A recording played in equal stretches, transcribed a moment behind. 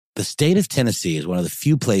The state of Tennessee is one of the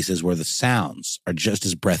few places where the sounds are just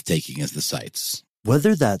as breathtaking as the sights.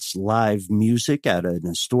 Whether that's live music at an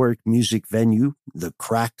historic music venue, the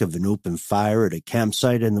crack of an open fire at a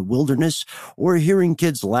campsite in the wilderness, or hearing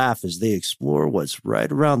kids laugh as they explore what's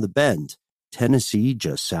right around the bend, Tennessee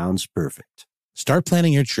just sounds perfect. Start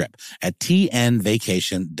planning your trip at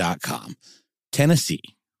tnvacation.com. Tennessee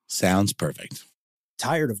sounds perfect.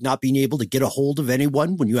 Tired of not being able to get a hold of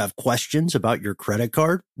anyone when you have questions about your credit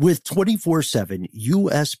card? With 24/7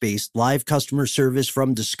 U.S.-based live customer service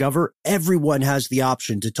from Discover, everyone has the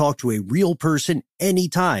option to talk to a real person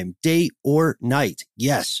anytime, day or night.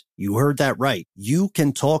 Yes, you heard that right. You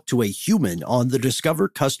can talk to a human on the Discover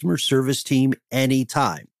customer service team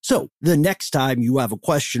anytime. So the next time you have a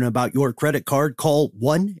question about your credit card, call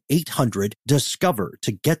 1-800-DISCOVER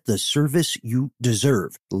to get the service you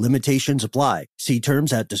deserve. Limitations apply. See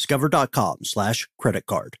terms at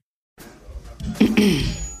discover.com/creditcard.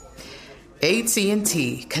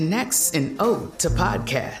 AT&T connects an ode to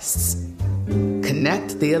podcasts.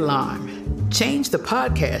 Connect the alarm. Change the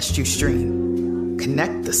podcast you stream.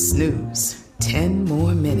 Connect the snooze. 10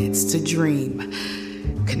 more minutes to dream.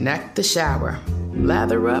 Connect the shower.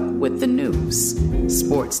 Lather up with the news,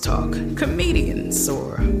 sports talk, comedians,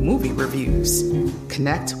 or movie reviews.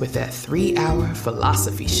 Connect with that 3-hour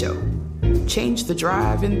philosophy show. Change the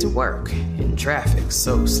drive into work in traffic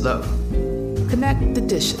so slow. Connect the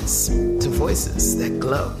dishes to voices that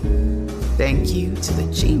glow. Thank you to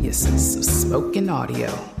the geniuses of spoken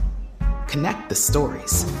audio. Connect the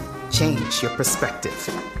stories. Change your perspective.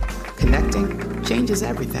 Connecting changes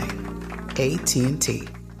everything. AT&T.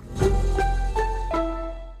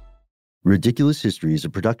 Ridiculous History is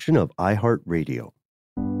a production of iHeartRadio.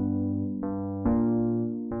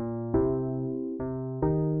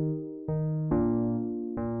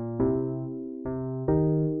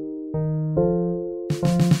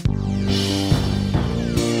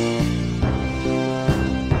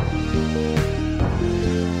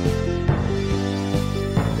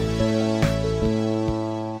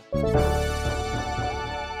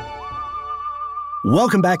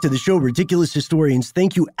 Welcome back to the show, Ridiculous Historians.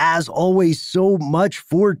 Thank you, as always, so much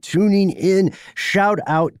for tuning in. Shout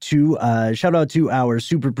out to our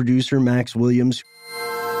super producer, Max Williams,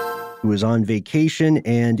 who is on vacation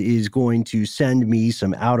and is going to send me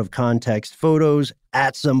some out-of-context photos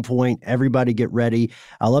at some point. Everybody get ready.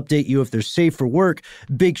 I'll update you if they're safe for work.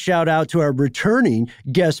 Big shout out to our returning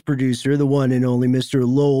guest producer, the one and only Mr.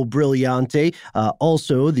 Lowell Brilliante,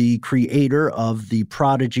 also the creator of the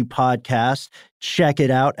Prodigy podcast. Check it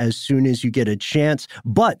out as soon as you get a chance,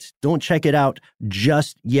 but don't check it out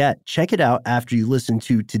just yet. Check it out after you listen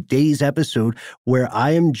to today's episode, where I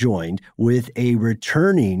am joined with a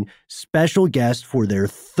returning special guest for their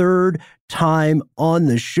third time on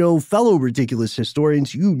the show. Fellow Ridiculous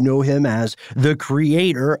Historians, you know him as the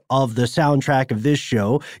creator of the soundtrack of this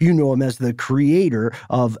show. You know him as the creator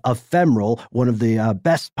of Ephemeral, one of the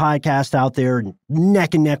best podcasts out there,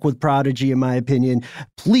 neck and neck with Prodigy, in my opinion.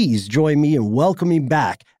 Please join me in welcoming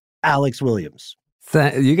back Alex Williams.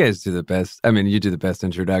 You guys do the best. I mean, you do the best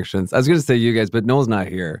introductions. I was going to say you guys, but Noel's not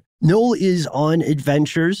here. Noel is on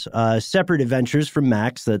adventures, separate adventures from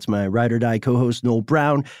Max. That's my ride or die co-host, Noel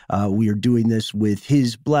Brown. We are doing this with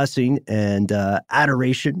his blessing and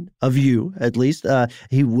adoration of you, at least.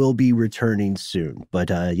 He will be returning soon. But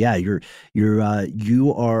yeah, you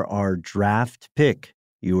are our draft pick.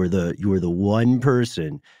 You are the one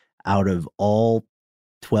person out of all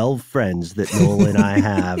 12 friends that Noel and I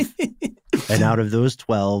have. And out of those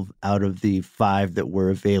 12, out of the 5 that were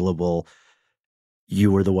available, you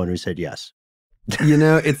were the one who said yes. You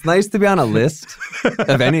know, it's nice to be on a list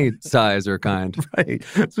of any size or kind. Right.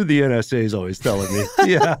 That's what the NSA is always telling me.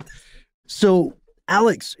 Yeah. So,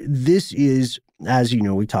 Alex, this is, as you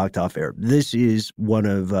know, we talked off air, this is one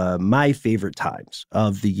of my favorite times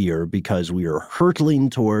of the year because we are hurtling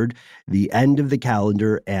toward the end of the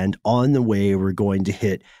calendar, and on the way, we're going to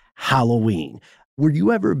hit Halloween. Were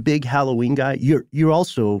you ever a big Halloween guy? You're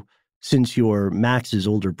also, since you're Max's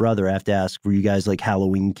older brother, I have to ask, were you guys like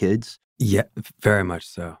Halloween kids? Yeah, very much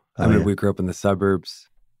so. I mean, we grew up in the suburbs.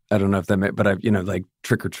 I don't know if that meant, but like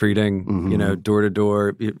trick-or-treating, door to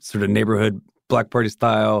door, sort of neighborhood block party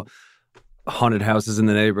style, haunted houses in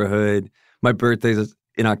the neighborhood. My birthday's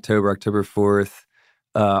in October 4th.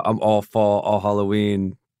 I'm all fall, all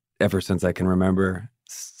Halloween ever since I can remember.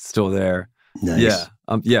 Still there. Nice.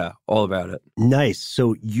 Yeah, all about it. Nice.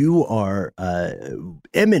 So you are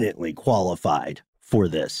eminently qualified for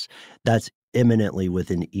this. That's imminently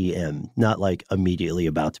with an EM, not like immediately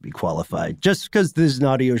about to be qualified, just because this is an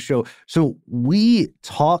audio show. So we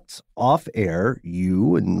talked off air,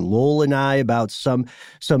 you and Lowell and I, about some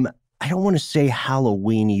I don't want to say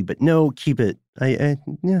Halloween-y, but no, keep it. Yeah,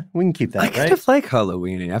 we can keep that, right? I kind of like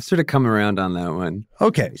Halloween-y. I've sort of come around on that one.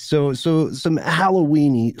 Okay, so some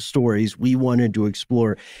Halloween-y stories we wanted to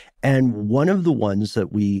explore, and one of the ones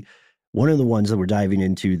that we're diving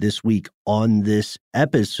into this week on this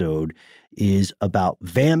episode is about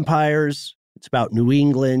vampires. It's about New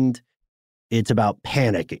England. It's about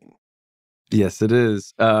panicking. Yes, it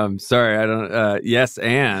is. Sorry, I don't. Yes,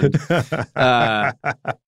 and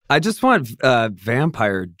I just want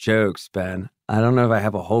vampire jokes, Ben. I don't know if I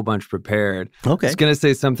have a whole bunch prepared. Okay. I was going to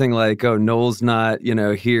say something like, oh, Noel's not,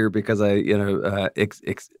 here because I,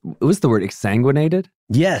 what's the word? Exsanguinated?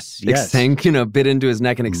 Yes. Bit into his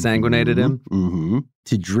neck and exsanguinated him. Mm-hmm.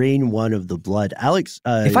 To drain one of the blood. Alex.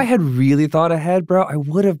 If I had really thought ahead, bro, I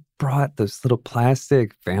would have brought those little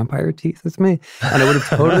plastic vampire teeth with me. And I would have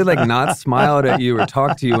totally not smiled at you or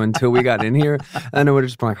talked to you until we got in here. And I would have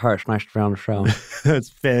just been like, harsh, smashed around the show. That's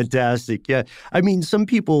fantastic. Yeah. I mean, some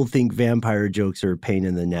people think vampire jokes are a pain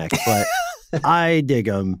in the neck, but I dig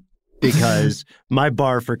them because my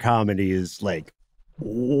bar for comedy is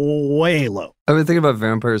way low. I've been thinking about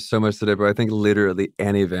vampires so much today, but I think literally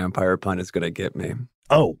any vampire pun is going to get me.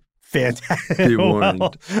 Oh, fantastic. Be warned.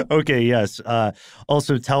 Well, okay, yes.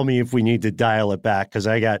 Also, tell me if we need to dial it back, because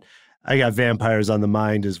I got vampires on the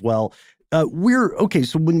mind as well. So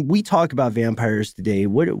when we talk about vampires today,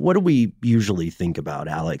 what do we usually think about,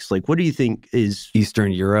 Alex? What do you think is...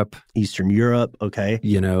 Eastern Europe, okay.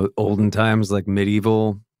 Olden times,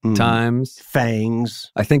 medieval times.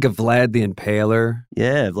 Fangs. I think of Vlad the Impaler.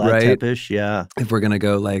 Yeah, Vlad Tepes, yeah. If we're going to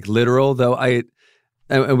go literal, though,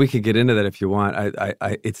 and we could get into that if you want.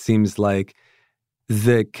 It seems like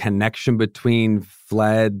the connection between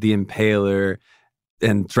Vlad the Impaler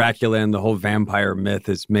and Dracula and the whole vampire myth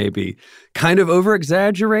is maybe kind of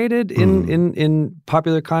over-exaggerated in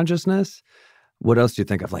popular consciousness. What else do you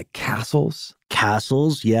think of? Castles?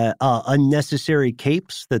 Castles, yeah. Unnecessary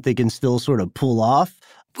capes that they can still sort of pull off.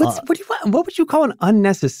 What would you call an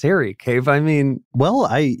unnecessary cape? I mean, well,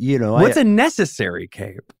 what's a necessary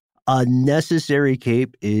cape? A necessary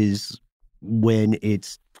cape is when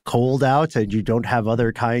it's cold out and you don't have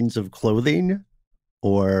other kinds of clothing.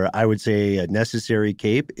 Or I would say a necessary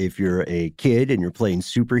cape if you're a kid and you're playing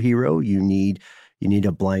superhero, you need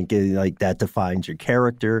a blanket that defines your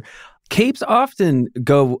character. Capes often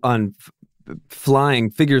go on flying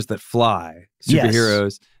figures that fly,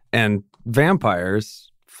 superheroes, and vampires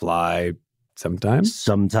fly sometimes.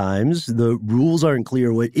 Sometimes the rules aren't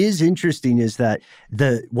clear. What is interesting is that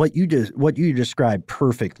what you described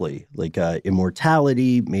perfectly,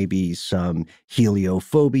 immortality, maybe some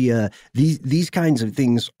heliophobia, these kinds of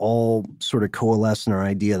things all sort of coalesce in our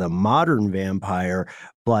idea of the modern vampire.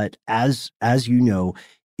 But as you know,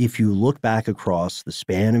 if you look back across the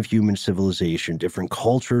span of human civilization, different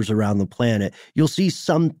cultures around the planet, you'll see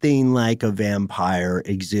something like a vampire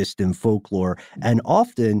exist in folklore, and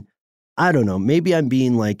often, I don't know, maybe I'm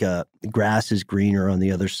being a grass is greener on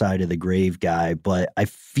the other side of the grave guy, but I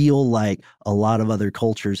feel like a lot of other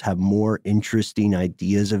cultures have more interesting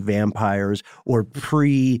ideas of vampires, or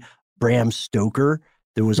pre-Bram Stoker,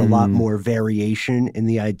 there was a lot more variation in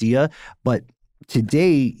the idea. But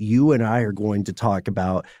today, you and I are going to talk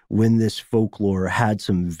about when this folklore had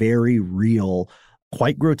some very real,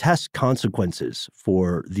 quite grotesque consequences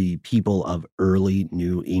for the people of early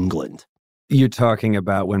New England. You're talking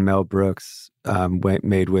about when Mel Brooks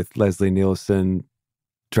made with Leslie Nielsen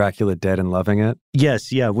Dracula Dead and Loving It?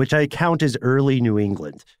 Yes, yeah, which I count as early New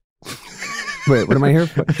England. Wait, what am I here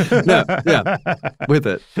for? No, yeah, with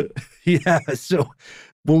it. Yeah, so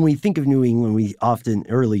when we think of New England,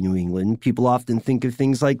 early New England, people often think of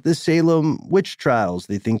things like the Salem witch trials.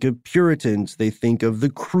 They think of Puritans. They think of the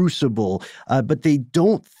Crucible, but they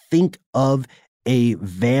don't think of a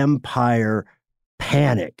vampire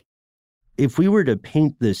panic. If we were to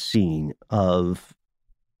paint the scene of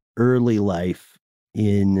early life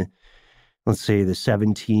in, let's say, the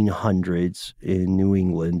 1700s in New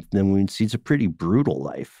England, then we'd see it's a pretty brutal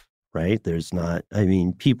life, right? It's not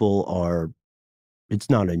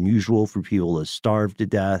unusual for people to starve to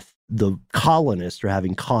death. The colonists are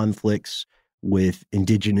having conflicts with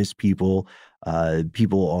indigenous people.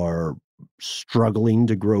 People are struggling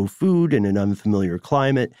to grow food in an unfamiliar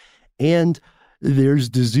climate. And there's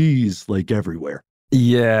disease everywhere.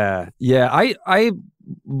 Yeah. I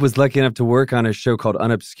was lucky enough to work on a show called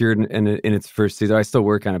Unobscured in its first season. I still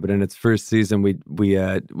work on it, but in its first season, we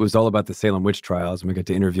it was all about the Salem witch trials, and we got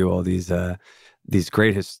to interview all these these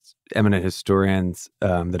great eminent historians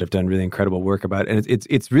that have done really incredible work about it. And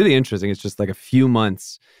it's really interesting. It's just like a few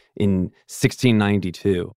months in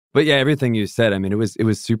 1692. But yeah, everything you said, I mean, it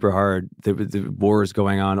was super hard. The wars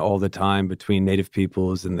going on all the time between native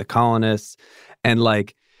peoples and the colonists. And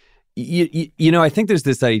like, you know, I think there's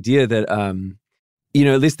this idea that, you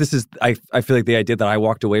know, at least this is, I feel like the idea that I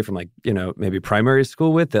walked away from, like, you know, maybe primary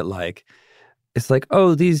school with, that like, it's like,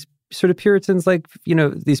 oh, these sort of Puritans, like, you know,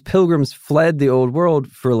 these pilgrims fled the old world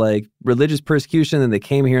for like religious persecution, and they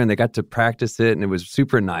came here and they got to practice it, and it was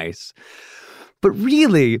super nice. But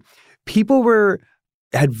really, people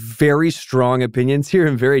had very strong opinions here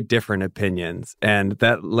and very different opinions. And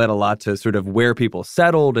that led a lot to sort of where people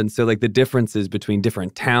settled. And so like the differences between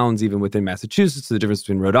different towns, even within Massachusetts, the difference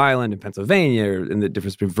between Rhode Island and Pennsylvania, and the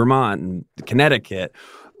difference between Vermont and Connecticut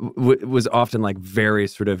was often like very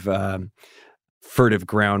sort of furtive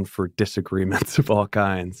ground for disagreements of all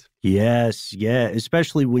kinds. Yes, yeah,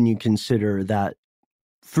 especially when you consider that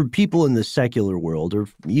for people in the secular world, or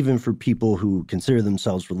even for people who consider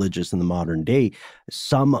themselves religious in the modern day,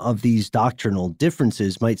 some of these doctrinal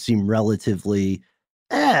differences might seem relatively,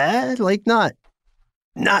 like not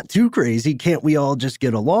too crazy. Can't we all just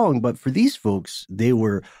get along? But for these folks, they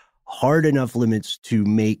were hard enough limits to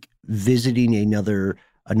make visiting another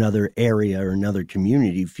area or another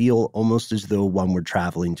community feel almost as though one were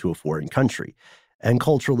traveling to a foreign country. And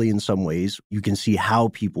culturally, in some ways, you can see how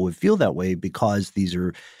people would feel that way, because these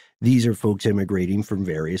are folks immigrating from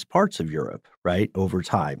various parts of Europe, right, over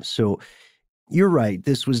time. So you're right.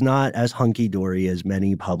 This was not as hunky-dory as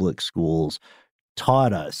many public schools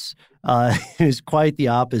taught us. It was quite the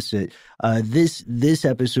opposite. This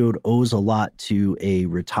episode owes a lot to a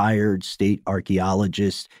retired state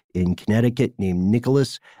archaeologist in Connecticut named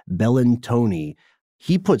Nicholas Bellantoni.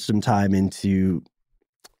 He put some time into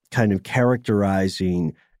kind of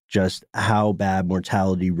characterizing just how bad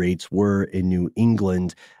mortality rates were in New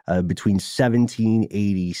England between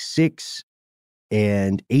 1786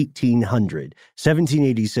 and 1800.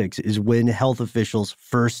 1786 is when health officials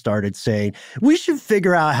first started saying, we should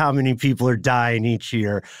figure out how many people are dying each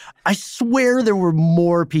year. I swear there were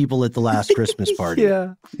more people at the last Christmas party.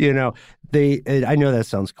 Yeah. You know, I know that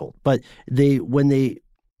sounds cold, but when they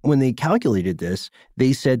calculated this,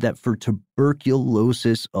 they said that for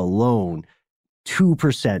tuberculosis alone,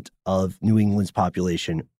 2% of New England's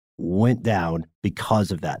population went down because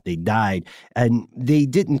of that. They died. And they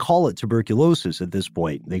didn't call it tuberculosis at this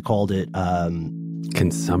point. They called it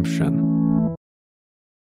consumption.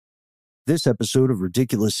 This episode of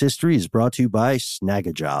Ridiculous History is brought to you by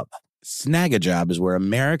Snagajob. Snagajob is where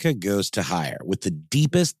America goes to hire, with the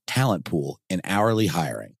deepest talent pool in hourly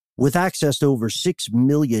hiring. With access to over 6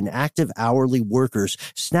 million active hourly workers,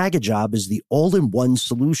 Snagajob is the all-in-one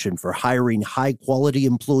solution for hiring high-quality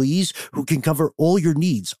employees who can cover all your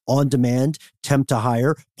needs on demand, temp to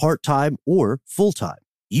hire, part-time, or full-time.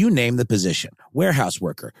 You name the position: warehouse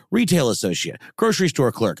worker, retail associate, grocery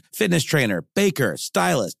store clerk, fitness trainer, baker,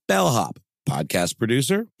 stylist, bellhop, podcast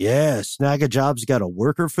producer. Yeah, Snagajob's got a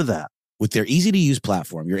worker for that. With their easy-to-use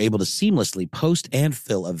platform, you're able to seamlessly post and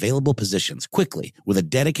fill available positions quickly, with a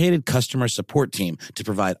dedicated customer support team to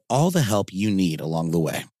provide all the help you need along the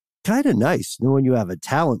way. Kind of nice knowing you have a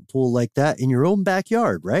talent pool like that in your own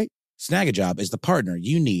backyard, right? Snagajob is the partner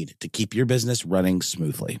you need to keep your business running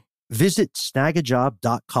smoothly. Visit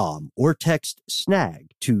snagajob.com or text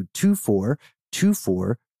SNAG to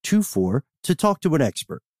 242424 to talk to an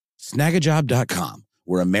expert. Snagajob.com,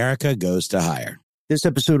 where America goes to hire. This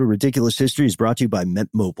episode of Ridiculous History is brought to you by Mint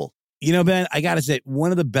Mobile. You know, Ben, I got to say,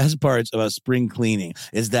 one of the best parts about spring cleaning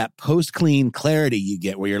is that post-clean clarity you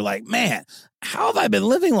get where you're like, man, how have I been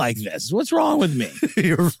living like this? What's wrong with me?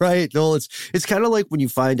 You're right, Noel. It's kind of like when you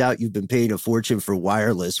find out you've been paying a fortune for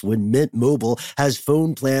wireless when Mint Mobile has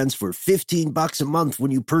phone plans for $15 a month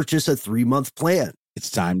when you purchase a 3-month plan. It's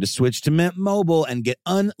time to switch to Mint Mobile and get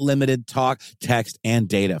unlimited talk, text, and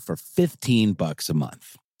data for $15 a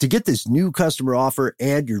month. To get this new customer offer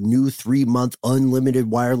and your new 3-month unlimited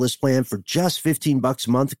wireless plan for just $15 a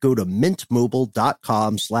month, go to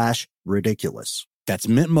mintmobile.com/ridiculous. That's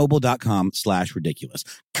mintmobile.com/ridiculous.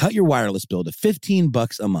 Cut your wireless bill to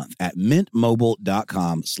 $15 a month at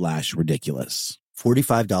mintmobile.com/ridiculous.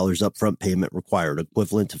 $45 upfront payment required,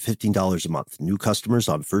 equivalent to $15 a month. New customers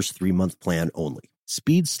on first 3-month plan only.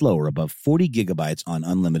 Speed slower above 40 gigabytes on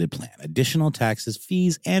unlimited plan. Additional taxes,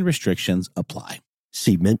 fees, and restrictions apply.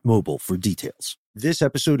 See Mint Mobile for details. This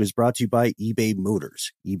episode is brought to you by eBay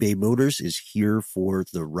Motors. eBay Motors is here for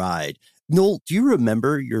the ride. Noel, do you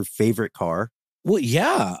remember your favorite car? Well,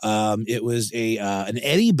 yeah. It was an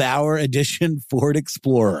Eddie Bauer edition Ford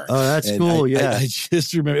Explorer. Oh, that's cool. I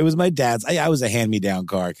just remember it was my dad's. I was a hand-me-down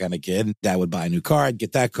car kind of kid. Dad would buy a new car. I'd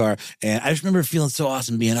get that car. And I just remember feeling so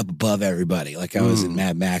awesome being up above everybody, like I was in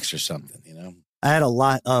Mad Max or something, you know? I had a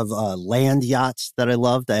lot of land yachts that I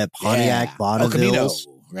loved. I had Pontiac Bonnevilles.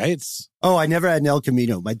 Right? Oh, I never had an El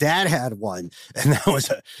Camino. My dad had one, and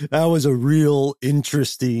that was a real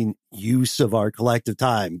interesting use of our collective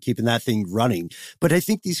time, keeping that thing running. But I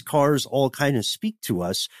think these cars all kind of speak to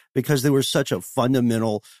us because they were such a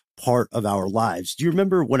fundamental part of our lives. Do you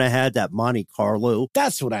remember when I had that Monte Carlo?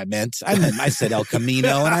 That's what I meant. I said El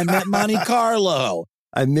Camino, and I meant Monte Carlo.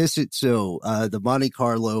 I miss it so. The Monte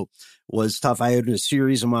Carlo was tough. I had a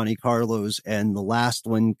series of Monte Carlos, and the last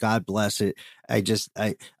one, God bless it, I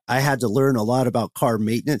had to learn a lot about car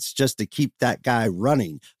maintenance just to keep that guy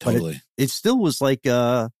running. Totally. But it still was like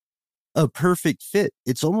a perfect fit.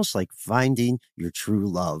 It's almost like finding your true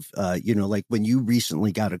love. Like when you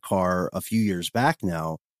recently got a car a few years back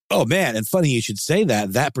now. Oh, man. And funny you should say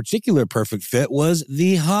that. That particular perfect fit was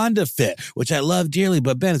the Honda Fit, which I love dearly.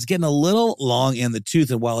 But, Ben, it's getting a little long in the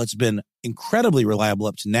tooth. And while it's been incredibly reliable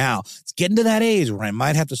up to now, it's getting to that age where I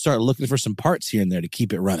might have to start looking for some parts here and there to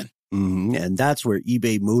keep it running. Mm-hmm. And that's where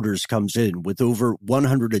eBay Motors comes in. With over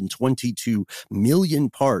 122 million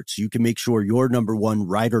parts, you can make sure your number one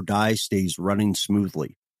ride or die stays running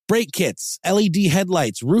smoothly. Brake kits, LED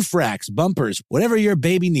headlights, roof racks, bumpers, whatever your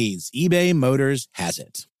baby needs, eBay Motors has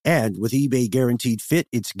it. And with eBay Guaranteed Fit,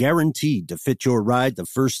 it's guaranteed to fit your ride the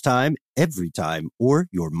first time, every time, or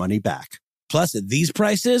your money back. Plus, at these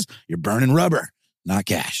prices, you're burning rubber, not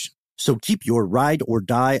cash. So keep your ride or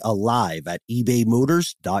die alive at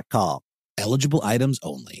ebaymotors.com. Eligible items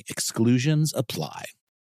only. Exclusions apply.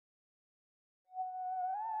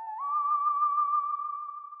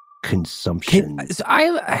 Consumption. So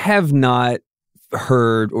I have not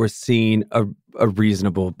heard or seen a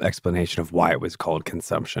reasonable explanation of why it was called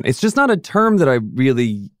consumption. It's just not a term that I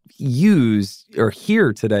really use or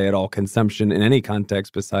hear today at all, consumption in any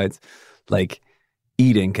context besides like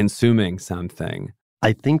eating, consuming something.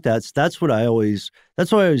 I think that's what I always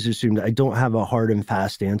assumed. I don't have a hard and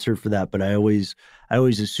fast answer for that, but I always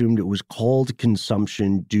assumed it was called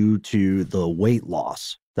consumption due to the weight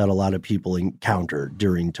loss that a lot of people encounter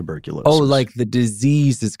during tuberculosis. Oh, like the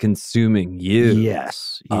disease is consuming you.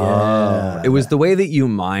 Yes. Yeah. It was the way that you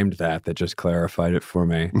mimed that just clarified it for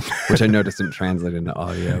me, which I know doesn't translate into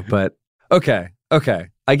audio. But okay.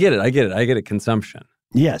 I get it. Consumption.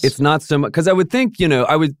 Yes. It's not so much, because I would think,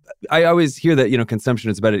 I always hear that, consumption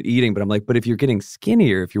is about eating, but I'm like, but if you're getting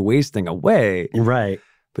skinnier, if you're wasting away. Right.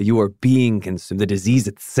 But you are being consumed. The disease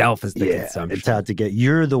itself is the consumption. It's out to get.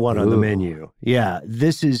 You're the one on the menu. Yeah.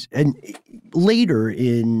 This is, and later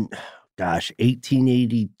in,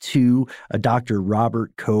 1882, Dr.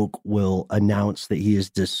 Robert Koch will announce that he has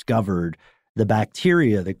discovered the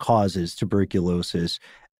bacteria that causes tuberculosis.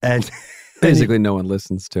 And basically no one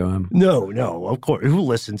listens to him. No, of course. Who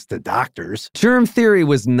listens to doctors? Germ theory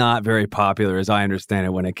was not very popular, as I understand it,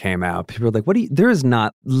 when it came out. People were like, there is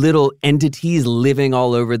not little entities living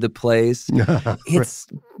all over the place. It's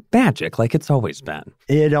magic, like it's always been.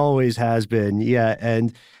 It always has been, yeah.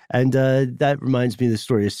 And that reminds me of the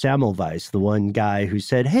story of Semmelweis, the one guy who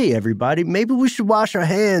said, hey, everybody, maybe we should wash our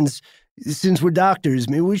hands. Since we're doctors,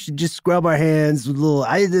 maybe we should just scrub our hands with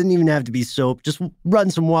it didn't even have to be soap. Just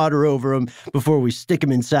run some water over them before we stick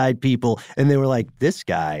them inside people. And they were like, this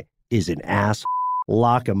guy is an ass.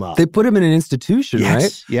 Lock him up. They put him in an institution,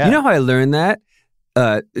 right? Yeah. You know how I learned that?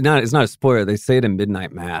 It's not a spoiler. They say it in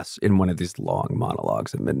Midnight Mass, in one of these long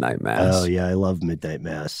monologues at Midnight Mass. Oh, yeah. I love Midnight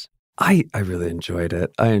Mass. I really enjoyed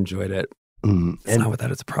it. It's not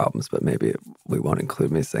without its problems, but maybe we won't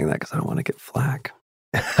include me saying that because I don't want to get flack.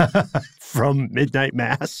 From Midnight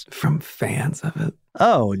Mass? From fans of it.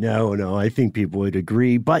 Oh, no. I think people would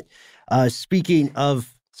agree. But speaking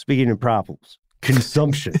of problems,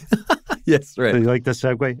 consumption. Yes, right. You like the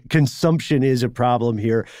segue? Consumption is a problem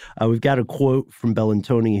here. We've got a quote from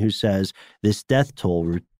Bellantoni who says, this death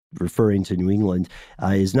toll, referring to New England,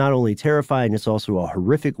 is not only terrifying, it's also a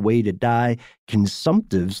horrific way to die.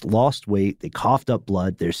 Consumptives lost weight, they coughed up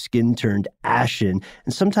blood, their skin turned ashen,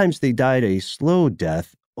 and sometimes they died a slow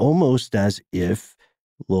death, almost as if,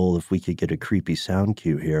 Lowell, if we could get a creepy sound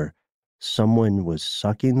cue here, someone was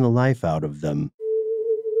sucking the life out of them.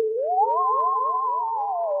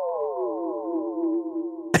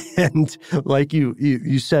 And like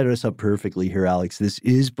you set us up perfectly here, Alex, this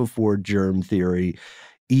is before germ theory.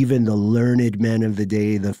 Even the learned men of the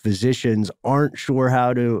day, the physicians, aren't sure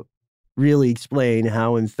how to really explain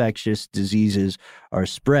how infectious diseases are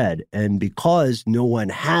spread. And because no one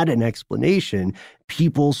had an explanation,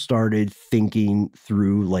 people started thinking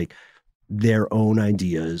through like their own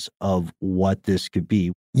ideas of what this could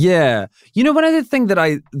be. Yeah. You know, one other thing that's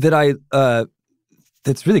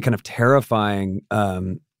really kind of terrifying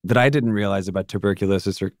that I didn't realize about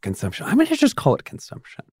tuberculosis or consumption. I'm going to just call it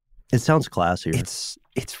consumption. It sounds classier. It's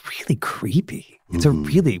really creepy. It's a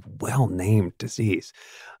really well-named disease.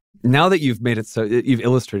 Now that you've made it so, you've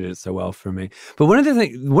illustrated it so well for me. But one of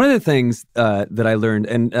the things that I learned,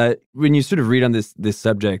 and when you sort of read on this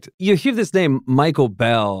subject, you hear this name Michael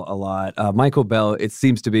Bell a lot. Michael Bell, it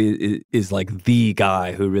seems to be, is like the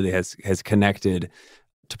guy who really has connected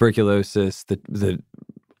tuberculosis, the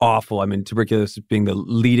awful. I mean, tuberculosis being the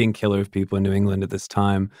leading killer of people in New England at this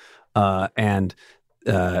time, and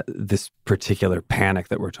this particular panic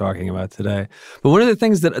that we're talking about today. But one of the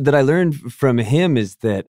things that I learned from him is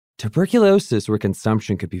that tuberculosis or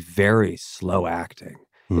consumption could be very slow acting.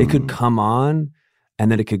 It could come on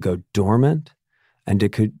and then it could go dormant, and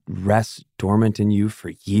it could rest dormant in you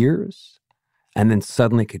for years and then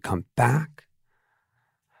suddenly could come back.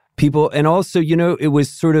 People, and also, you know, it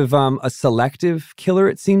was sort of a selective killer,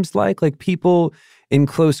 it seems like people in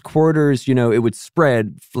close quarters, you know, it would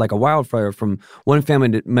spread like a wildfire from one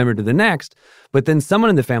family member to the next, but then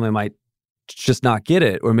someone in the family might just not get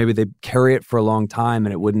it, or maybe they carry it for a long time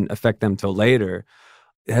and it wouldn't affect them till later.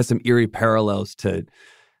 It has some eerie parallels to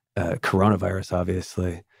coronavirus,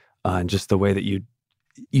 obviously, and just the way that you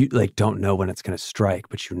like don't know when it's going to strike,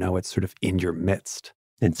 but you know it's sort of in your midst.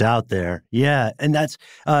 It's out there. Yeah. And that's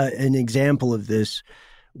an example of this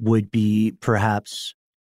would be perhaps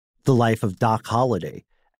the life of Doc Holliday,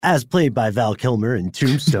 as played by Val Kilmer in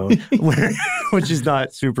Tombstone, which is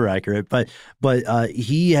not super accurate. But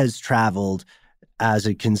he has traveled as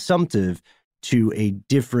a consumptive to a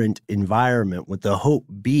different environment, with the hope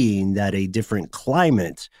being that a different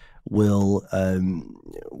climate will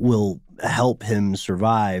help him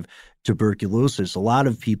survive tuberculosis. A lot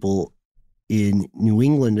of people in New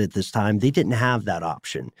England at this time, they didn't have that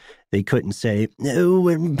option. They couldn't say, "No,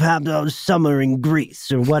 we're perhaps summer in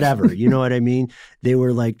Greece," or whatever. You know what I mean? They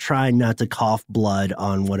were like trying not to cough blood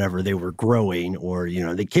on whatever they were growing, or, you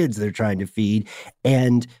know, the kids they're trying to feed.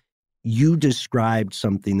 And you described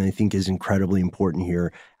something that I think is incredibly important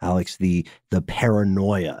here, Alex, the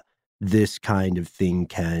paranoia this kind of thing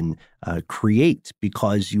can create,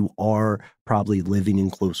 because you are probably living in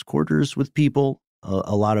close quarters with people.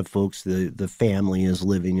 A lot of folks, the family is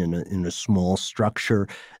living in a small structure.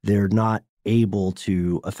 They're not able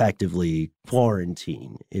to effectively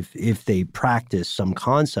quarantine if they practice some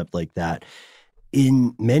concept like that.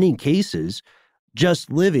 In many cases,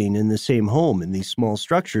 just living in the same home in these small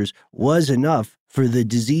structures was enough for the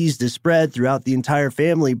disease to spread throughout the entire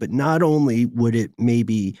family. But not only would it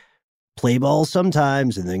maybe play ball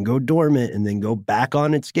sometimes and then go dormant and then go back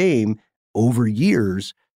on its game over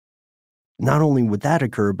years, not only would that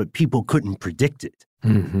occur, but people couldn't predict it.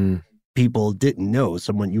 Mm-hmm. People didn't know.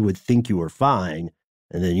 Someone, you would think you were fine,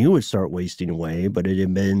 and then you would start wasting away, but it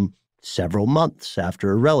had been several months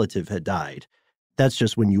after a relative had died. That's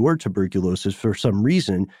just when your tuberculosis, for some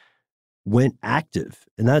reason, went active.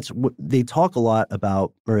 And that's what they talk a lot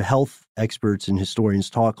about, or health experts and historians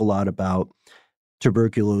talk a lot about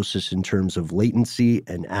tuberculosis in terms of latency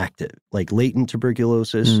and active, like latent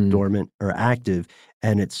tuberculosis, dormant or active.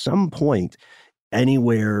 And at some point,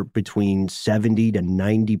 anywhere between 70 to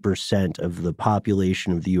 90% of the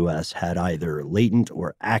population of the U.S. had either latent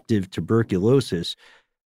or active tuberculosis.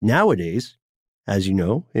 Nowadays, as you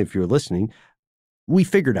know, if you're listening, we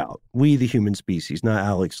figured out, we the human species, not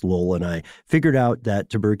Alex Lowell and I, figured out that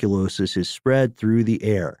tuberculosis is spread through the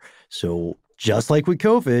air. So just like with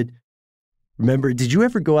COVID, remember, did you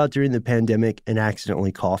ever go out during the pandemic and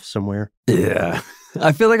accidentally cough somewhere? Yeah.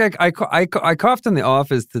 I feel like I coughed in the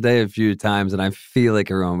office today a few times, and I feel like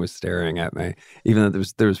everyone was staring at me, even though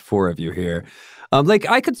there was 4 of you here. Like,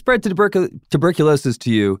 I could spread tuberculosis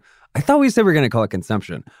to you. I thought we said we were going to call it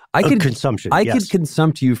consumption. Consumption, I yes. could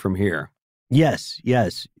consumpt you from here. Yes.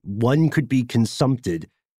 One could be consumpted,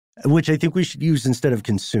 which I think we should use instead of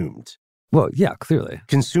consumed. Well, yeah, clearly.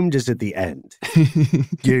 Consumed is at the end.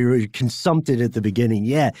 You're consumpted at the beginning.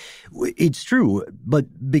 Yeah, it's true.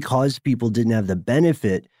 But because people didn't have the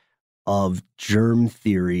benefit of germ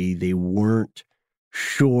theory, they weren't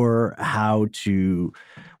sure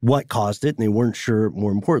what caused it, and they weren't sure,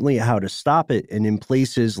 more importantly, how to stop it. And in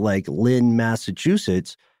places like Lynn,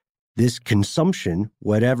 Massachusetts, this consumption,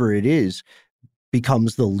 whatever it is,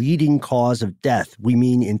 becomes the leading cause of death. We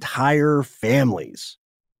mean entire families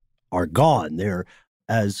are gone. They're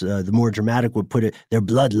as the more dramatic would put it, their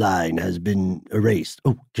bloodline has been erased.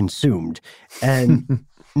 Oh, consumed. And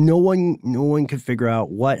no one could figure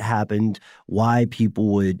out what happened, why people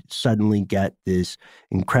would suddenly get this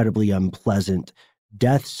incredibly unpleasant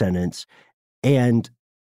death sentence. And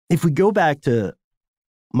if we go back to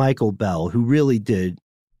Michael Bell, who really did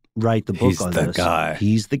write the book on this.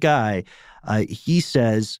 He's the guy.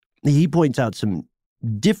 He points out some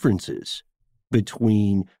differences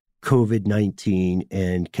between COVID-19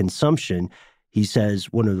 and consumption. He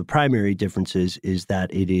says one of the primary differences is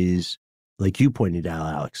that it is, like you pointed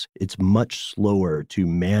out, Alex, it's much slower to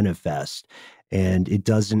manifest and it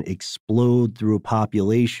doesn't explode through a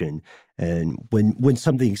population. And when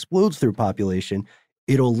something explodes through a population,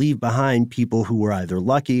 it'll leave behind people who were either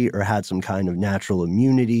lucky or had some kind of natural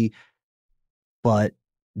immunity. But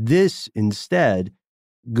this instead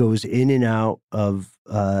goes in and out of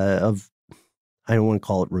I don't want to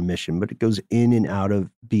call it remission, but it goes in and out of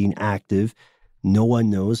being active. No one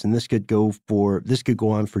knows, and this could go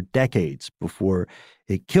on for decades before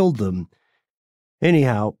it killed them.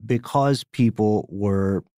 Anyhow, because people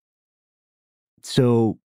were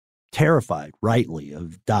so terrified, rightly,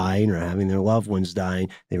 of dying or having their loved ones dying,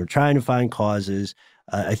 they were trying to find causes.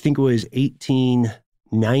 I think it was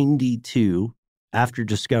 1892, after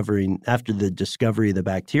the discovery of the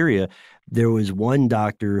bacteria, there was one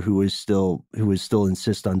doctor who was still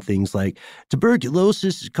insist on things like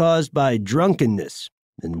tuberculosis is caused by drunkenness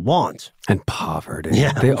and want and poverty.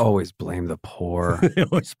 Yeah. They always blame the poor. They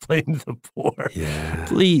always blame the poor. Yeah.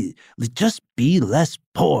 Please, just be less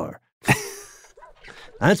poor.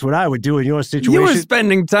 That's what I would do in your situation. You were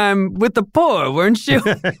spending time with the poor, weren't you?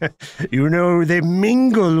 You know, they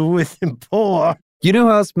mingle with the poor. You know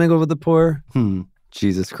who else mingled with the poor?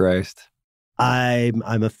 Jesus Christ. I'm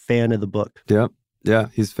a fan of the book. Yep. Yeah,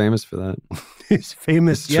 he's famous for that. He's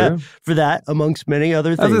famous, for that, amongst many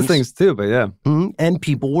other things. Other things too, but yeah. And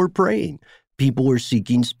people were praying. People were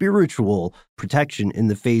seeking spiritual protection in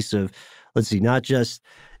the face of, let's see, not just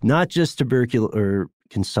tuberculosis or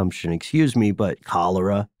consumption, but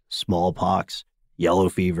cholera, smallpox, yellow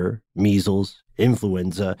fever, measles,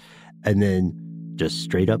 influenza, and then just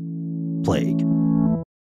straight up plague.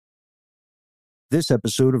 This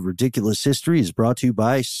episode of Ridiculous History is brought to you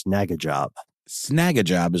by Snagajob.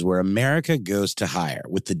 Snagajob is where America goes to hire,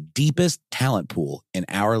 with the deepest talent pool in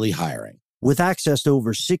hourly hiring. With access to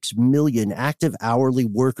over 6 million active hourly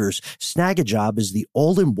workers, Snagajob is the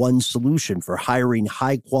all-in-one solution for hiring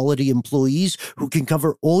high-quality employees who can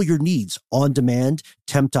cover all your needs on demand,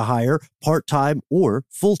 temp to hire, part-time, or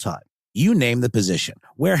full-time. You name the position: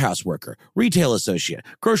 warehouse worker, retail associate,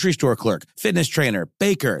 grocery store clerk, fitness trainer,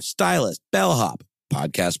 baker, stylist, bellhop,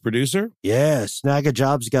 podcast producer. Yeah,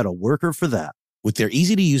 Snagajob's got a worker for that. With their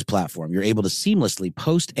easy-to-use platform, you're able to seamlessly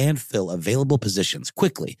post and fill available positions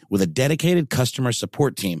quickly with a dedicated customer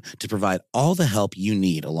support team to provide all the help you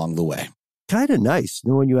need along the way. Kind of nice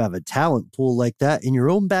knowing you have a talent pool like that in your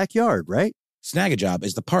own backyard, right? Snagajob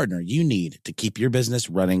is the partner you need to keep your business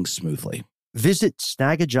running smoothly. Visit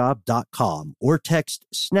snagajob.com or text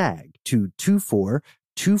SNAG to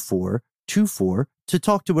 242424 to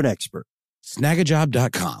talk to an expert.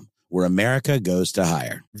 Snagajob.com, where America goes to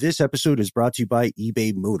hire. This episode is brought to you by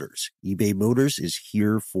eBay Motors. eBay Motors is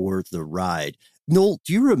here for the ride. Noel,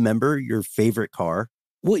 do you remember your favorite car?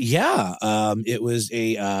 Well, yeah. It was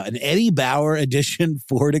an Eddie Bauer edition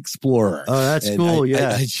Ford Explorer. Oh, that's cool.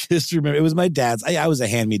 I just remember it was my dad's. I was a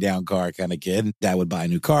hand-me-down car kind of kid. Dad would buy a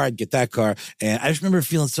new car. I'd get that car. And I just remember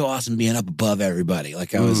feeling so awesome being up above everybody,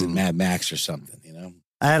 like I was in Mad Max or something, you know?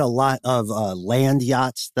 I had a lot of land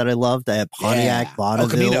yachts that I loved. I had Pontiac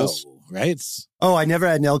Bonnevilles. Right? Oh, I never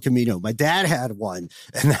had an El Camino. My dad had one,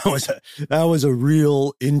 and that was a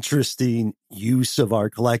real interesting use of our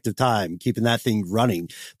collective time, keeping that thing running.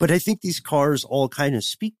 But I think these cars all kind of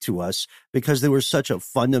speak to us because they were such a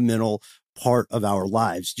fundamental part of our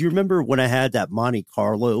lives. Do you remember when I had that Monte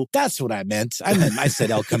Carlo? That's what I meant. I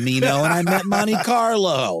said El Camino, and I meant Monte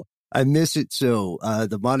Carlo. I miss it so.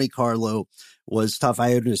 The Monte Carlo was tough. I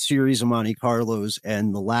had a series of Monte Carlos,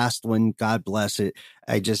 and the last one, God bless it,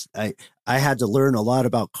 I had to learn a lot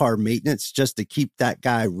about car maintenance just to keep that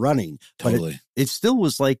guy running. Totally. But it still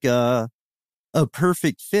was like a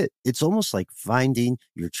perfect fit. It's almost like finding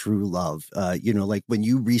your true love. Like when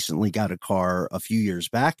you recently got a car a few years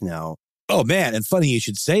back now. Oh, man. And funny you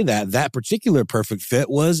should say that. That particular perfect fit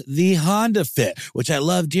was the Honda Fit, which I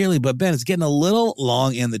love dearly. But, Ben, it's getting a little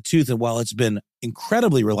long in the tooth. And while it's been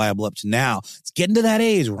incredibly reliable up to now, it's getting to that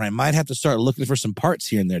age where I might have to start looking for some parts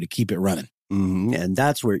here and there to keep it running. And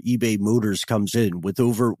that's where eBay Motors comes in. With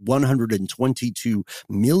over 122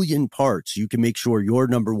 million parts, you can make sure your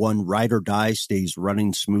number one ride or die stays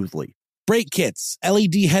running smoothly. Brake kits,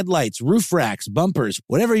 LED headlights, roof racks, bumpers,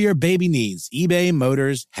 whatever your baby needs, eBay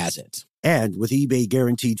Motors has it. And with eBay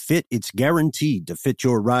Guaranteed Fit, it's guaranteed to fit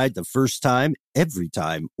your ride the first time, every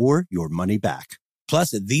time, or your money back.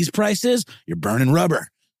 Plus, at these prices, you're burning rubber,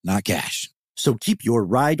 not cash. So keep your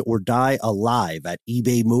ride or die alive at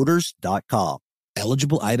ebaymotors.com.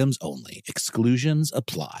 Eligible items only. Exclusions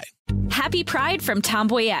apply. Happy Pride from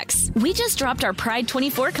Tomboy X. We just dropped our Pride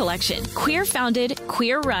 24 collection. Queer founded,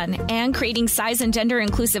 queer run, and creating size and gender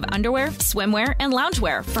inclusive underwear, swimwear, and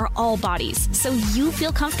loungewear for all bodies, so you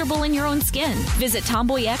feel comfortable in your own skin. Visit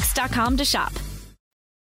tomboyx.com to shop.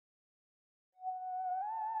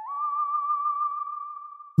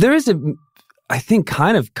 There is I think,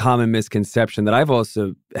 kind of common misconception that I've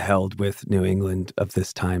also held with New England of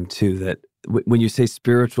this time, too, that when you say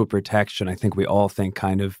spiritual protection, I think we all think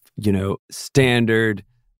kind of, standard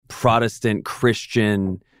Protestant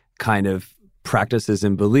Christian kind of practices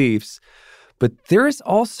and beliefs. But there is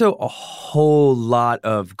also a whole lot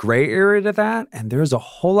of gray area to that. And there's a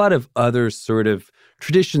whole lot of other sort of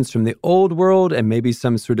traditions from the old world and maybe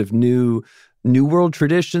some sort of new world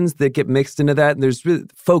traditions that get mixed into that. And there's really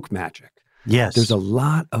folk magic. Yes. There's a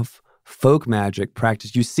lot of folk magic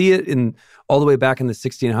practice. You see it in all the way back in the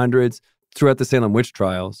 1600s throughout the Salem witch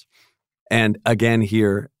trials. And again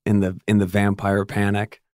here in the vampire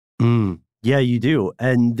panic. Yeah, you do.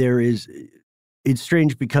 And it's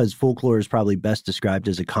strange because folklore is probably best described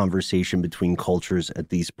as a conversation between cultures at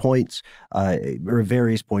these points, or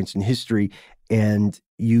various points in history. And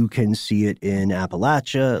you can see it in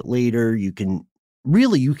Appalachia later. You can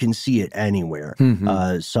see it anywhere.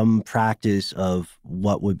 Some practice of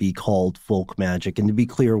what would be called folk magic. And to be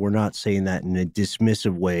clear, we're not saying that in a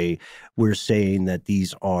dismissive way. We're saying that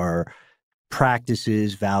these are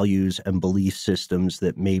practices, values, and belief systems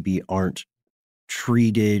that maybe aren't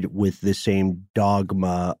treated with the same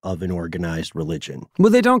dogma of an organized religion.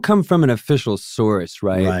 Well, they don't come from an official source,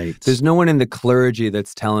 right? Right. There's no one in the clergy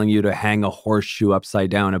that's telling you to hang a horseshoe upside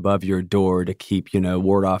down above your door to keep,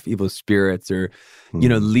 ward off evil spirits, or,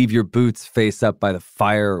 leave your boots face up by the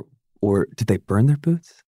fire. Or did they burn their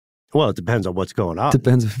boots? Well, it depends on what's going on.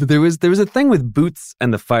 Depends. There was a thing with boots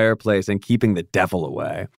and the fireplace and keeping the devil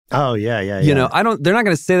away. Oh, yeah. They're not going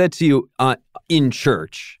to say that to you in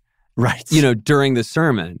church. Right. During the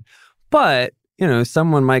sermon. But,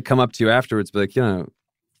 someone might come up to you afterwards, be like,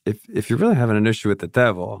 if you're really having an issue with the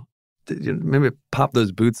devil, maybe pop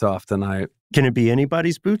those boots off tonight. Can it be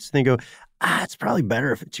anybody's boots? And they go, it's probably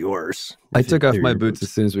better if it's yours. I took off my boots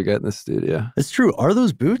as soon as we got in the studio. That's true. Are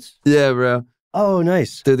those boots? Yeah, bro. Oh,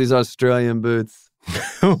 nice. They're these Australian boots.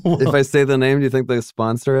 If I say the name, do you think they'll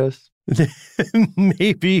sponsor us?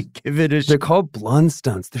 Maybe give it a They're called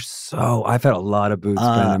Blundstones. I've had a lot of boots,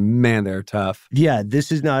 man, they're tough. Yeah,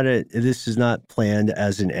 this is not planned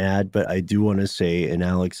as an ad, but I do want to say in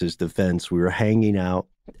Alex's defense, we were hanging out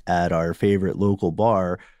at our favorite local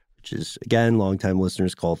bar, which is, again, longtime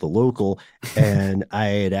listeners call it The Local, and I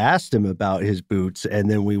had asked him about his boots, and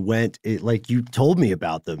then we went, like you told me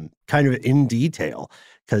about them, kind of in detail,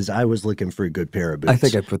 because I was looking for a good pair of boots. I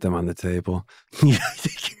think I put them on the table.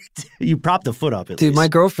 You propped the foot up at least. Dude, my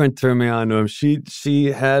girlfriend turned me on to them.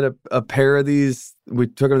 She had a pair of these. We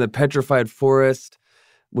took them to the Petrified Forest.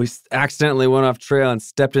 We accidentally went off trail and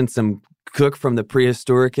stepped in some cook from the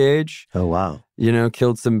prehistoric age. Oh, wow.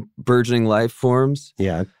 Killed some burgeoning life forms.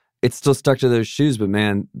 Yeah. It's still stuck to those shoes, but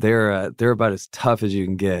man, they're about as tough as you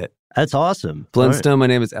can get. That's awesome. Blundstone, my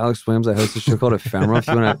name is Alex Williams. I host a show called Ephemeral.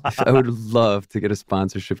 I would love to get a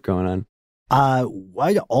sponsorship going on.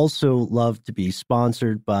 I'd also love to be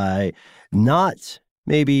sponsored by not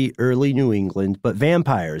maybe early New England, but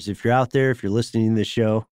vampires. If you're out there, if you're listening to this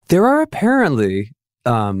show. There are apparently,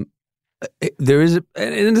 and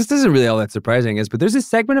this isn't really all that surprising, but there's a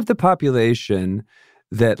segment of the population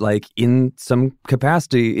that, like, in some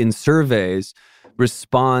capacity in surveys,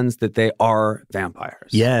 responds that they are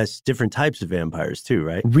vampires. Yes, different types of vampires too,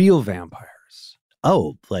 right? Real vampires.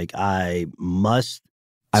 Oh, like I must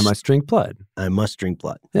drink blood. I must drink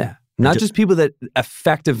blood. Yeah. Not just people that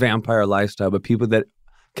affect a vampire lifestyle, but people that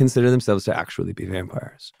consider themselves to actually be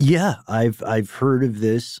vampires. Yeah, I've heard of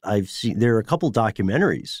this. There are a couple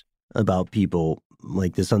documentaries about people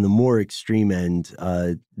like this. On the more extreme end,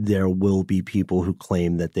 there will be people who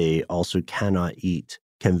claim that they also cannot eat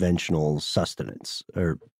conventional sustenance,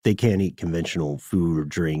 or they can't eat conventional food or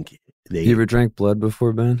drink. You ever drank blood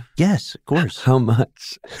before, Ben? Yes, of course. How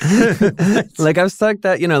much? Like I've sucked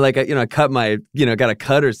that, I cut my, got a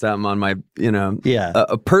cut or something on my,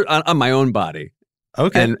 on my own body.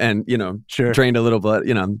 Okay. And sure. Drained a little blood,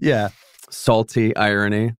 Yeah. Salty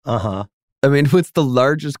irony. Uh-huh. I mean, what's the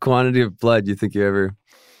largest quantity of blood you think you ever...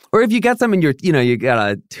 Or if you got some in your, you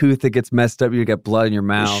got a tooth that gets messed up, you got blood in your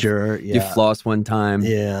mouth. Sure, yeah. You floss one time.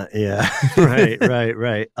 Yeah.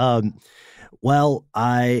 Right. Well,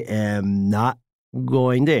 I am not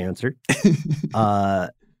going to answer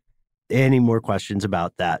any more questions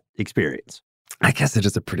about that experience. I guess it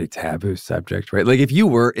is a pretty taboo subject, right? Like if you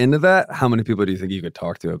were into that, how many people do you think you could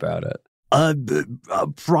talk to about it?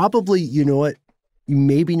 Probably, you know what?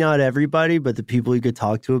 Maybe not everybody, but the people you could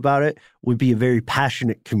talk to about it would be a very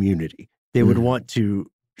passionate community. They would want to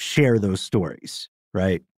share those stories,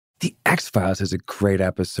 right? The X-Files has a great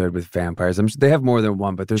episode with vampires. They have more than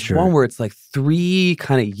one, but there's one where it's like 3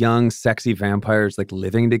 kind of young, sexy vampires like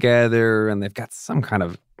living together, and they've got some kind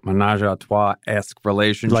of menage a trois-esque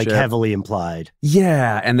relationship. Like heavily implied.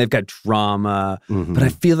 Yeah, and they've got drama. Mm-hmm. But I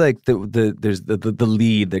feel like there's the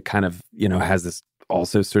lead that kind of, has this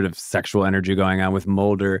also sort of sexual energy going on with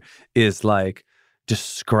Mulder is like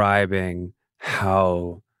describing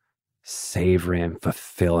how savory and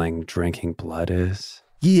fulfilling drinking blood is.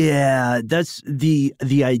 Yeah, that's the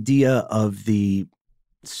idea of the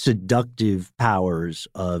seductive powers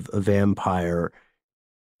of a vampire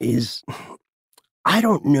is, I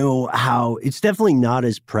don't know how, it's definitely not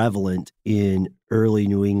as prevalent in early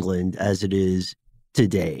New England as it is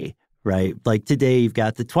today. Right? Like today you've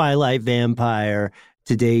got the Twilight vampire.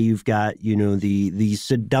 Today you've got, the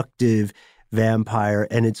seductive vampire.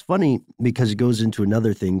 And it's funny because it goes into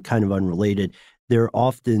another thing kind of unrelated. They're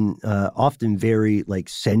often very like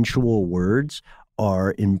sensual words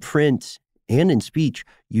are in print and in speech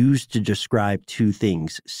used to describe 2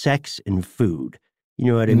 things, sex and food. You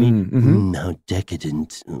know what I mean? Mm-hmm. How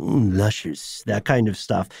decadent, luscious, that kind of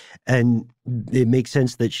stuff. And it makes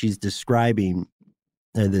sense that she's describing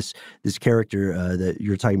this character that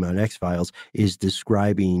you're talking about in X-Files is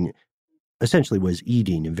describing essentially was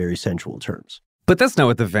eating in very sensual terms. But that's not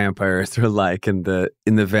what the vampires are like in the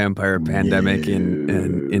vampire pandemic in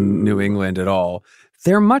New England at all.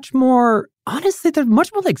 They're much more, honestly, they're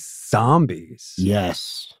much more like zombies.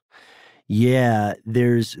 Yes. Yeah,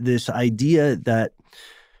 there's this idea that,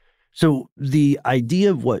 so the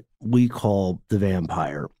idea of what we call the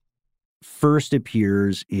vampire first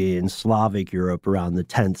appears in Slavic Europe around the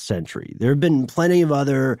 10th century. There have been plenty of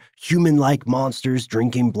other human-like monsters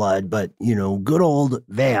drinking blood, but, good old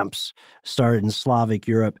vamps started in Slavic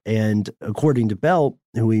Europe. And according to Bell,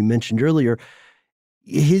 who we mentioned earlier,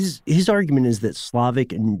 his argument is that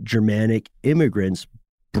Slavic and Germanic immigrants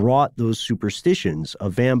brought those superstitions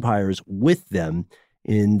of vampires with them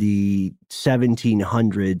in the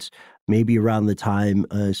 1700s, maybe around the time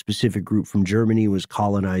a specific group from Germany was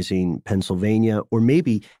colonizing Pennsylvania, or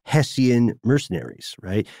maybe Hessian mercenaries,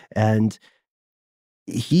 right? And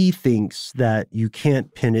he thinks that you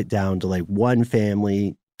can't pin it down to like one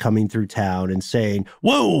family coming through town and saying,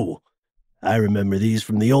 "Whoa, I remember these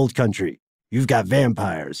from the old country. You've got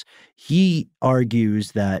vampires." He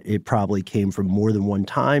argues that it probably came from more than one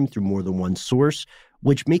time through more than one source,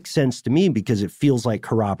 which makes sense to me because it feels like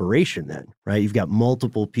corroboration then, right? You've got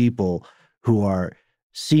multiple people who are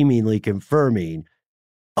seemingly confirming,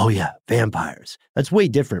 oh yeah, vampires. That's way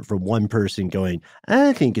different from one person going,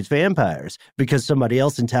 "I think it's vampires," because somebody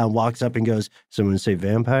else in town walks up and goes, "Someone say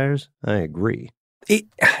vampires? I agree."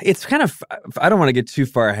 It's kind of, I don't want to get too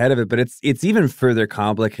far ahead of it, but it's even further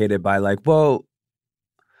complicated by like, well,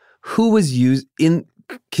 who was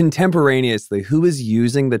contemporaneously, who was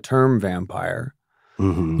using the term vampire?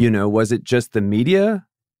 Mm-hmm. Was it just the media?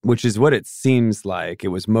 Which is what it seems like. It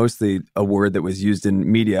was mostly a word that was used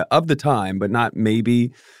in media of the time, but not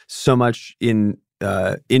maybe so much in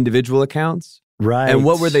individual accounts. Right. And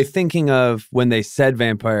what were they thinking of when they said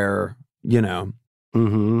vampire,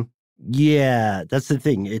 Mm-hmm. Yeah, that's the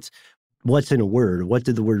thing. It's what's in a word. What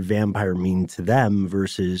did the word vampire mean to them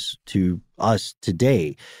versus to us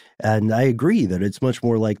today? And I agree that it's much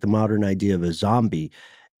more like the modern idea of a zombie.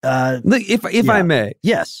 If I may,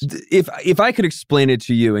 yes. If I could explain it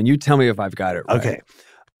to you, and you tell me if I've got it right. Okay,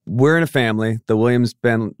 we're in a family, the Williams,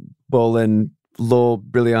 Ben Bolin, Lowell,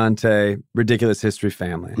 Brilliante, Ridiculous History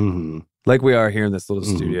family, like we are here in this little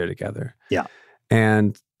studio together. Yeah,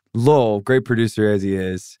 and Lowell, great producer as he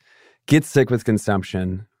is, gets sick with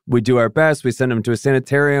consumption. We do our best. We send him to a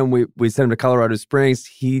sanitarium. We send him to Colorado Springs.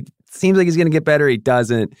 He seems like he's going to get better. He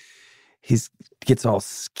doesn't. He gets all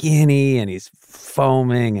skinny and he's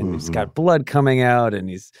foaming and he's got blood coming out and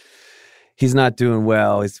he's he's not doing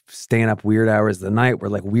well. He's staying up weird hours of the night. We're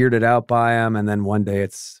like weirded out by him. And then one day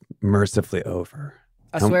it's mercifully over.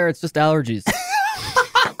 I swear it's just allergies.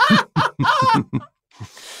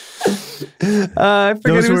 I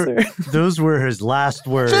forget those were his last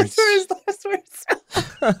words. Those were his last words.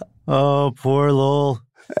 Oh, poor Lowell.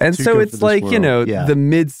 And so it's like, the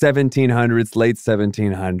mid 1700s, late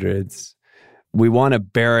 1700s. We want to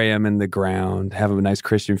bury him in the ground, have a nice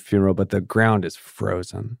Christian funeral, but the ground is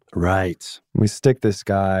frozen. Right. We stick this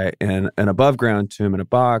guy in an above ground tomb in a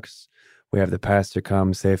box. We have the pastor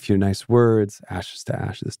come, say a few nice words, ashes to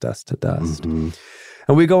ashes, dust to dust. Mm-hmm.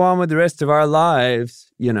 And we go on with the rest of our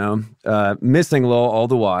lives, missing Lowell all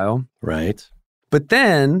the while. Right. But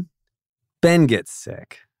then Ben gets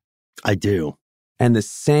sick. I do. And the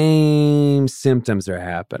same symptoms are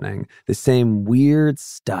happening, the same weird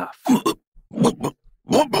stuff.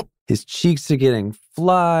 His cheeks are getting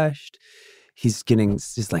flushed. His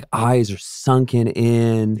eyes are sunken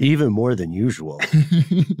in. Even more than usual.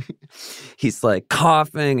 He's like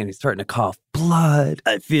coughing and he's starting to cough blood.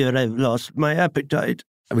 I fear I've lost my appetite.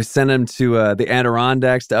 And we send him to the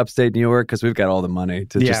Adirondacks to upstate New York because we've got all the money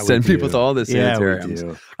to just send people to all the sanitariums.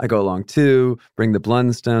 Yeah, I go along too, bring the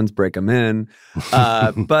Blundstones, break them in.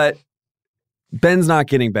 But Ben's not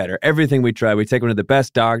getting better. Everything we try, we take him to the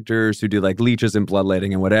best doctors who do like leeches and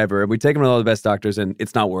bloodletting and whatever. We take him to all the best doctors and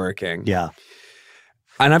it's not working. Yeah.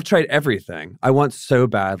 And I've tried everything. I want so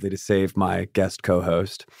badly to save my guest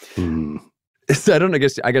co-host. Mm. So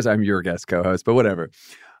I guess I'm your guest co-host, but whatever.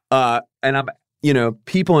 And I'm,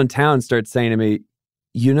 people in town start saying to me,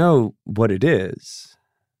 you know what it is,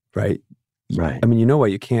 right? Right. I mean, you know why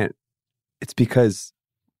you can't. It's because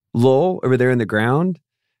Lowell over there in the ground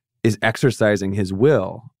is exercising his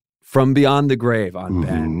will from beyond the grave on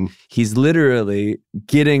Ben. He's literally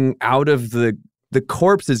getting out of the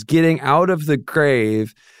corpse is getting out of the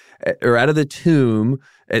grave or out of the tomb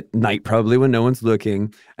at night, probably when no one's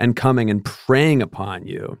looking, and coming and preying upon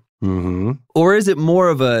you. Mm-hmm. Or is it more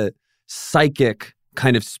of a psychic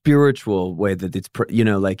kind of spiritual way that it's,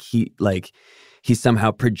 he's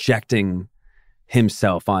somehow projecting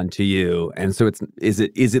himself onto you? And so is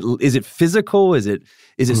it physical? Is it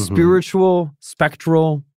spiritual,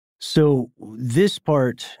 spectral? So this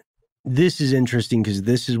is interesting because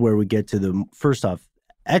this is where we get to the, first off,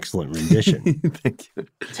 excellent rendition. Thank you.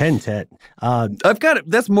 10-10. I've got it.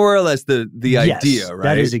 That's more or less the idea, right?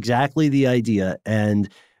 That is exactly the idea. And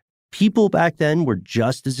people back then were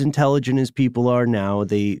just as intelligent as people are now.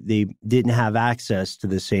 They didn't have access to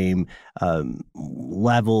the same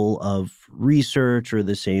level of research or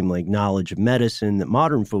the same knowledge of medicine that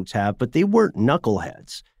modern folks have, but they weren't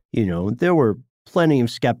knuckleheads. There were plenty of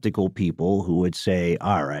skeptical people who would say,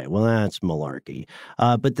 all right, well, that's malarkey.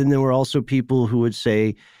 But then there were also people who would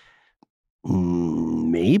say,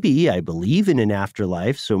 maybe I believe in an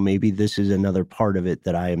afterlife, so maybe this is another part of it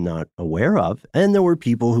that I am not aware of. And there were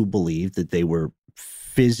people who believed that they were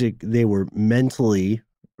mentally,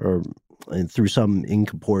 or through some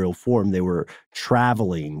incorporeal form, they were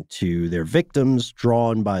traveling to their victims,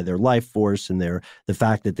 drawn by their life force and the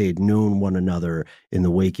fact that they had known one another in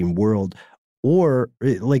the waking world. Or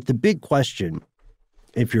the big question,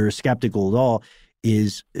 if you're skeptical at all,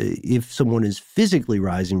 is if someone is physically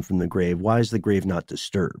rising from the grave, why is the grave not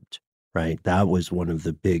disturbed, right? That was one of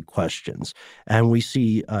the big questions. And we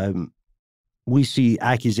see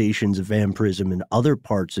accusations of vampirism in other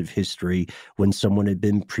parts of history when someone had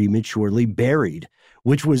been prematurely buried,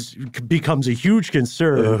 which becomes a huge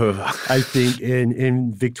concern, I think,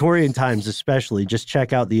 in Victorian times especially. Just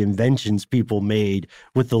check out the inventions people made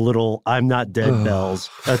with the little "I'm not dead" bells.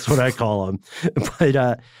 That's what I call them.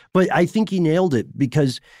 But I think he nailed it,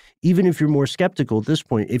 because even if you're more skeptical at this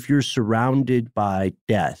point, if you're surrounded by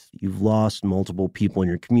death, you've lost multiple people in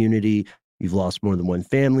your community, you've lost more than one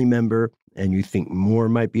family member, and you think more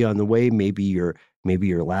might be on the way, maybe your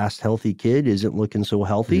last healthy kid isn't looking so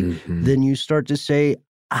healthy, then you start to say,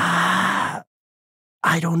 I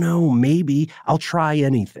don't know, maybe I'll try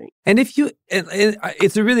anything. And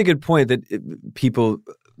it's a really good point that people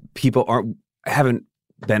haven't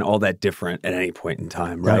been all that different at any point in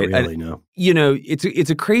time, right? Not really, no. It's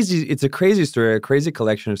a crazy story, a crazy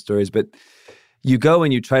collection of stories, but you go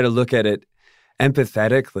and you try to look at it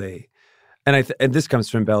empathetically. And this comes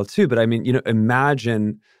from Bell too, but I mean,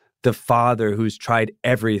 imagine the father who's tried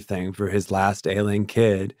everything for his last ailing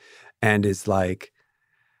kid and is like,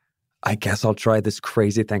 I guess I'll try this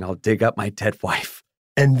crazy thing. I'll dig up my dead wife.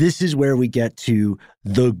 And this is where we get to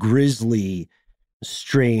the grisly,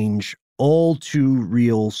 strange, all too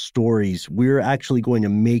real stories. We're actually going to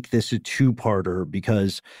make this a two-parter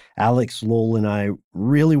because Alex Lowell and I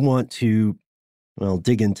really want to Well,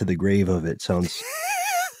 dig into the grave of it sounds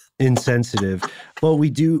insensitive. But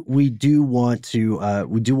we do want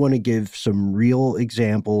to give some real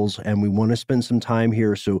examples, and we want to spend some time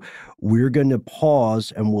here. So we're going to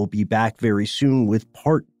pause, and we'll be back very soon with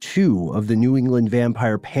part 2 of the New England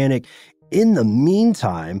Vampire Panic. In the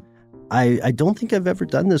meantime, I don't think I've ever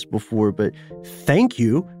done this before, but thank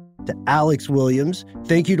you to Alex Williams.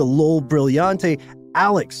 Thank you to Lowell Brillante.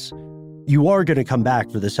 Alex, you are going to come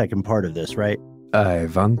back for the second part of this, right? I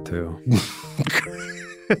want to.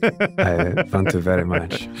 I want to very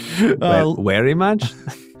much. Very much?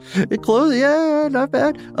 Close, yeah, not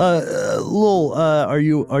bad. Lowell, are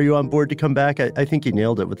you on board to come back? I think you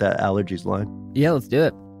nailed it with that allergies line. Yeah, let's do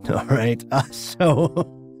it. All right.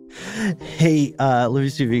 Hey, let me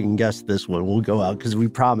see if you can guess this one. We'll go out because we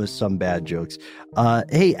promised some bad jokes.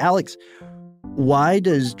 Hey, Alex, why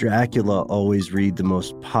does Dracula always read the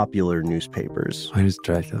most popular newspapers? Why does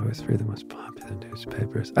Dracula always read the most popular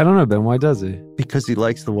newspapers? I don't know, Ben. Why does he? Because he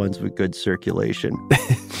likes the ones with good circulation.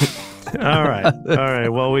 All right.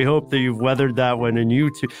 Well, we hope that you've weathered that one, and you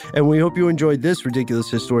too. And we hope you enjoyed this, Ridiculous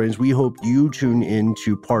Historians. We hope you tune in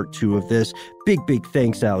to part 2 of this. Big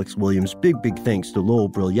thanks to Alex Williams. Big thanks to Lowell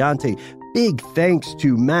Brillante. Big thanks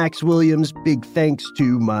to Max Williams. Big thanks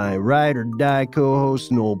to my ride or die co-host,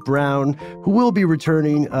 Noel Brown, who will be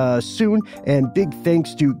returning soon. And big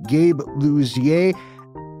thanks to Gabe Luzier.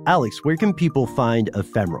 Alex, where can people find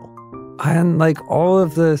Ephemeral? On like all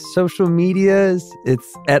of the social medias,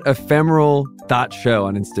 it's at ephemeral.show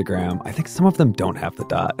on Instagram. I think some of them don't have the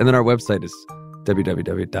dot. And then our website is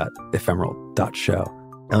www.ephemeral.show.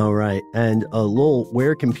 All right. And Lowell,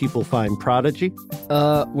 where can people find Prodigy?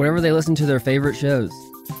 Wherever they listen to their favorite shows.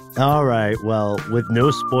 All right. Well, with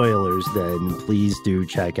no spoilers, then please do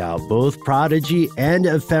check out both Prodigy and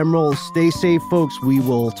Ephemeral. Stay safe, folks. We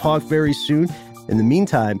will talk very soon. In the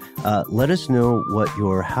meantime, let us know what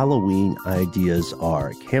your Halloween ideas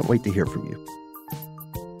are. Can't wait to hear from you.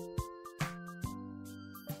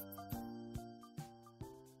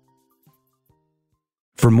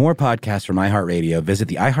 For more podcasts from iHeartRadio, visit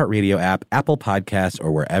the iHeartRadio app, Apple Podcasts,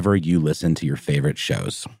 or wherever you listen to your favorite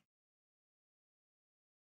shows.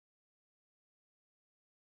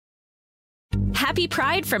 Happy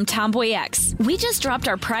Pride from Tomboy X. We just dropped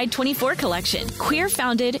our Pride 24 collection. Queer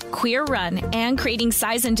founded, queer run, and creating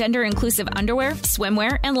size and gender inclusive underwear,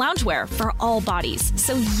 swimwear, and loungewear for all bodies,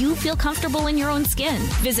 so you feel comfortable in your own skin.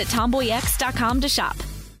 Visit tomboyx.com to shop.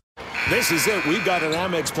 This is it. We've got an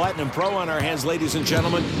Amex Platinum Pro on our hands, ladies and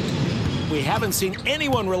gentlemen. We haven't seen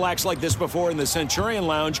anyone relax like this before in the Centurion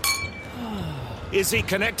Lounge. Is he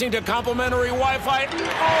connecting to complimentary Wi-Fi? Oh, my!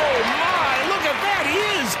 Look at that! He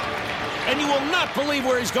is! And you will not believe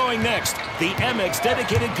where he's going next. The Amex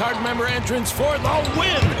dedicated card member entrance for the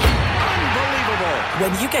win. Unbelievable.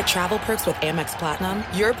 When you get travel perks with Amex Platinum,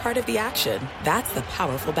 you're part of the action. That's the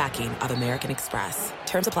powerful backing of American Express.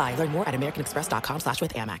 Terms apply. Learn more at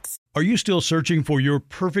americanexpress.com/withAmex. Are you still searching for your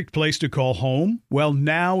perfect place to call home? Well,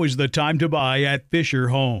 now is the time to buy at Fisher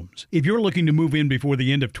Homes. If you're looking to move in before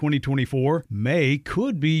the end of 2024, May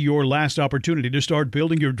could be your last opportunity to start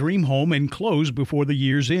building your dream home and close before the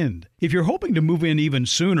year's end. If you're hoping to move in even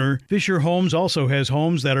sooner, Fisher Homes also has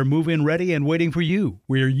homes that are move-in ready and waiting for you,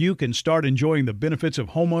 where you can start enjoying the benefits of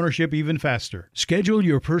homeownership even faster. Schedule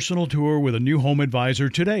your personal tour with a new home advisor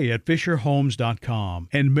today at FisherHomes.com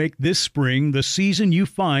and make this spring the season you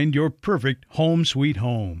find your perfect home sweet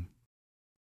home.